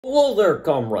Hello there,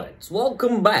 comrades.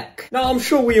 Welcome back. Now, I'm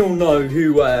sure we all know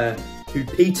who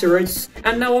PETA is.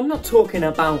 And now, I'm not talking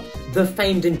about the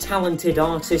famed and talented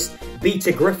artist,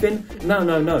 Peter Griffin.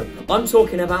 No. I'm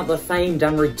talking about the famed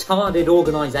and retarded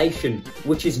organisation,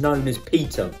 which is known as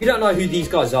PETA. If you don't know who these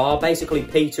guys are, basically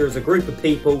PETA is a group of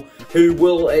people who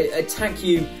will attack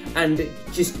you and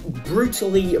just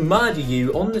brutally murder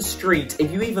you on the street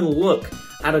if you even look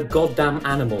at a goddamn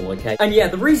animal, okay? And yeah,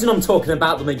 the reason I'm talking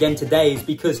about them again today is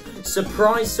because,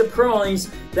 surprise,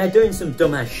 surprise, they're doing some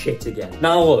dumbass shit again.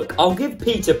 Now look, I'll give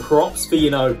PETA props for,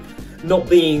 you know, not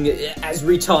being as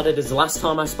retarded as the last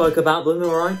time I spoke about them,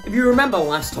 alright? If you remember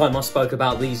last time I spoke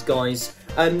about these guys,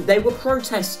 they were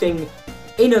protesting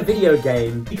in a video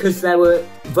game because there were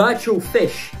virtual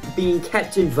fish being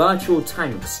kept in virtual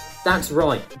tanks. That's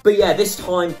right. But yeah, this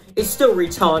time, it's still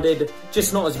retarded,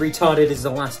 just not as retarded as the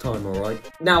last time, alright?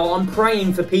 Now, I'm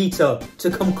praying for PETA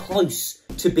to come close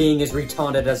to being as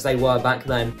retarded as they were back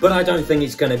then, but I don't think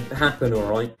it's gonna happen,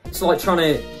 alright? It's like trying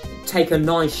to take a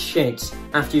nice shit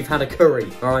after you've had a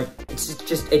curry, alright?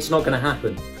 It's not gonna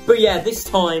happen. But yeah, this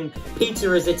time,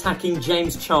 PETA is attacking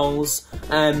James Charles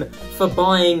for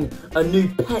buying a new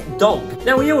pet dog.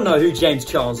 Now, we all know who James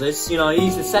Charles is. You know,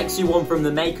 he's the sexy one from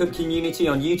the makeup community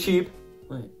on YouTube.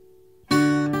 Wait.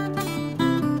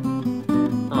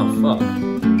 Oh, fuck.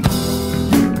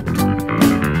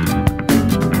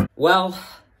 Well,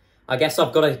 I guess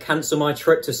I've got to cancel my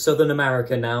trip to Southern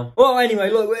America now. Well, anyway,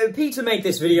 look, PETA made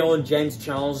this video on James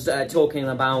Charles talking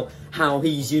about how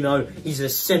he's, you know, he's a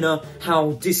sinner,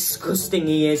 how disgusting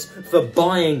he is for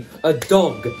buying a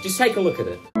dog. Just take a look at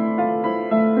it.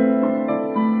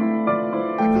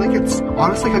 I feel like it's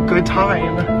honestly a good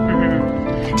time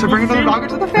to bring the dog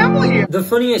into the family. The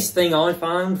funniest thing I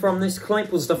found from this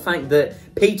clip was the fact that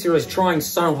PETA is trying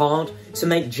so hard to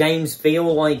make James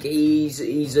feel like he's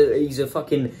a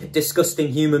fucking disgusting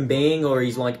human being, or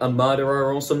he's like a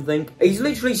murderer or something. He's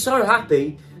literally so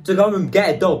happy to go and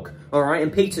get a dog, alright?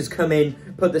 And PETA's come in,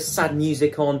 put the sad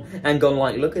music on, and gone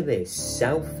like, look at this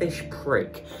selfish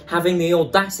prick having the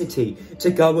audacity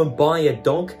to go and buy a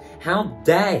dog. How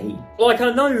dare he? Like,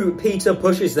 I know PETA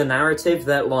pushes the narrative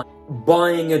that, like,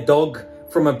 buying a dog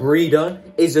from a breeder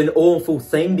is an awful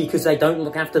thing because they don't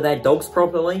look after their dogs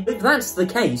properly. If that's the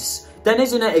case, then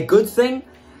isn't it a good thing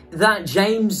that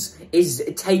James is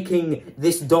taking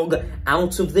this dog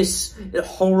out of this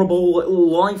horrible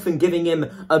life and giving him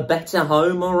a better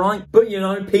home, alright? But, you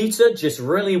know, PETA just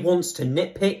really wants to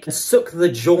nitpick and suck the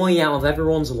joy out of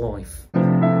everyone's life.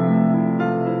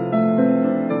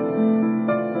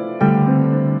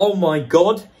 Oh my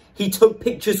god, he took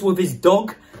pictures with his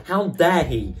dog? How dare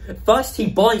he? First he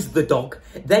buys the dog,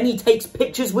 then he takes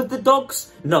pictures with the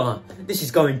dogs? Nah, this is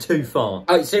going too far.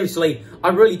 Seriously, I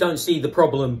really don't see the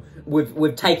problem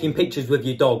with taking pictures with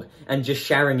your dog and just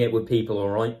sharing it with people,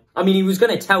 alright? I mean, he was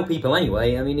going to tell people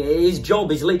anyway. I mean, his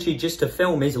job is literally just to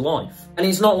film his life. And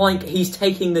it's not like he's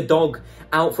taking the dog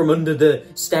out from under the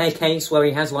staircase where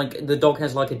he has like, the dog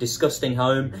has like a disgusting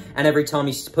home, and every time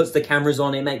he puts the cameras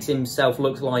on, it makes himself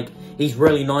look like he's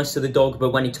really nice to the dog,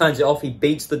 but when he turns it off, he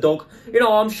beats the dog. You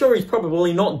know, I'm sure he's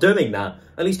probably not doing that.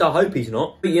 At least I hope he's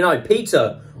not. But you know,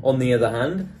 PETA, on the other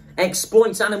hand,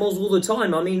 exploits animals all the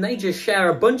time. I mean, they just share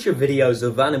a bunch of videos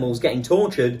of animals getting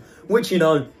tortured, which, you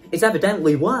know, is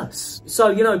evidently worse. So,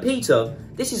 you know, PETA,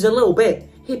 this is a little bit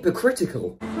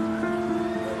hypocritical.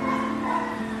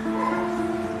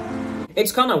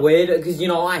 It's kind of weird, because, you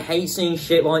know, I hate seeing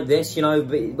shit like this, you know,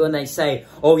 when they say,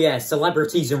 oh yeah,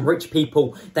 celebrities and rich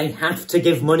people, they have to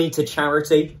give money to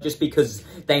charity just because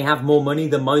they have more money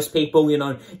than most people, you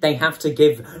know, they have to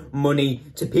give money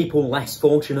to people less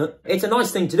fortunate. It's a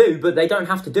nice thing to do, but they don't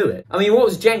have to do it. I mean, what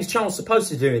was James Charles supposed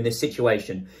to do in this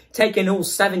situation? Taking all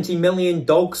 70 million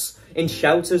dogs in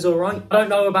shelters, alright? I don't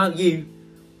know about you,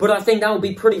 but I think that would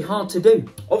be pretty hard to do.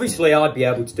 Obviously, I'd be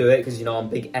able to do it because, you know, I'm a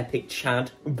big epic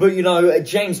Chad. But, you know,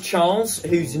 James Charles,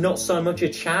 who's not so much a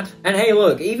Chad. And hey,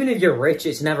 look, even if you're rich,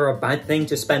 it's never a bad thing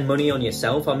to spend money on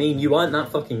yourself. I mean, you earn that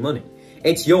fucking money.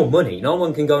 It's your money. No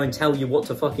one can go and tell you what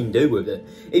to fucking do with it.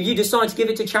 If you decide to give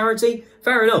it to charity,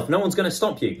 fair enough. No one's going to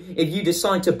stop you. If you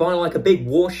decide to buy like a big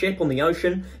warship on the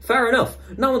ocean, fair enough.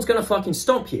 No one's going to fucking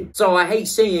stop you. So I hate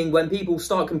seeing when people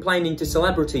start complaining to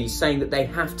celebrities saying that they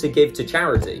have to give to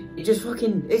charity. It just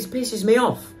fucking, it pisses me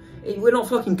off. We're not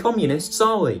fucking communists,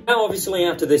 are we? Now, obviously,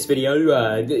 after this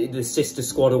video, the Sister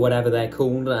Squad, or whatever they're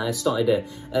called, started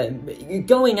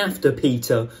going after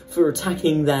PETA for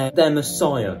attacking their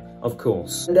messiah, of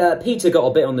course. And PETA got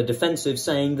a bit on the defensive,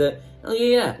 saying that, oh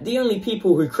yeah, the only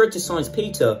people who criticise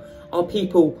PETA are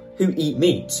people who eat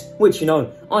meat, which, you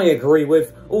know, I agree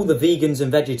with. All the vegans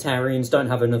and vegetarians don't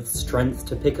have enough strength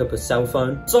to pick up a cell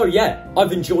phone. So yeah,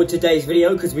 I've enjoyed today's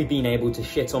video because we've been able to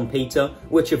shit on PETA,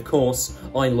 which of course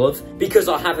I love because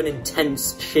I have an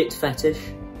intense shit fetish.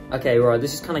 Okay, right,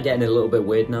 this is kind of getting a little bit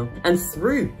weird now. And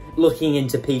through looking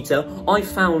into PETA, I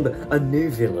found a new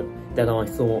villain that I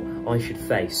thought I should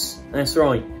face. That's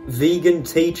right, Vegan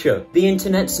Teacher, the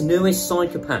internet's newest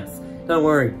psychopath. Don't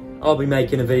worry, I'll be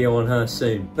making a video on her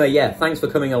soon. But yeah, thanks for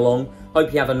coming along.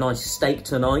 Hope you have a nice steak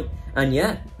tonight. And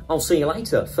yeah, I'll see you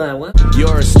later. Farewell.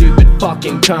 You're a stupid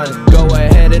fucking cunt. Go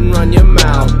ahead and run your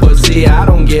mouth, pussy. I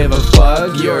don't give a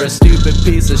fuck. You're a stupid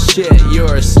piece of shit.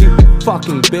 You're a stupid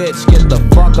fucking bitch. Get the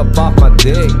fuck up off my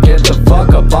dick. Get the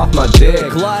fuck up off my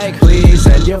dick. Like, please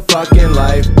end your fucking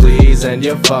life. Please end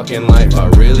your fucking life. I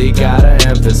really gotta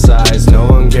emphasize, no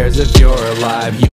one cares if you're alive.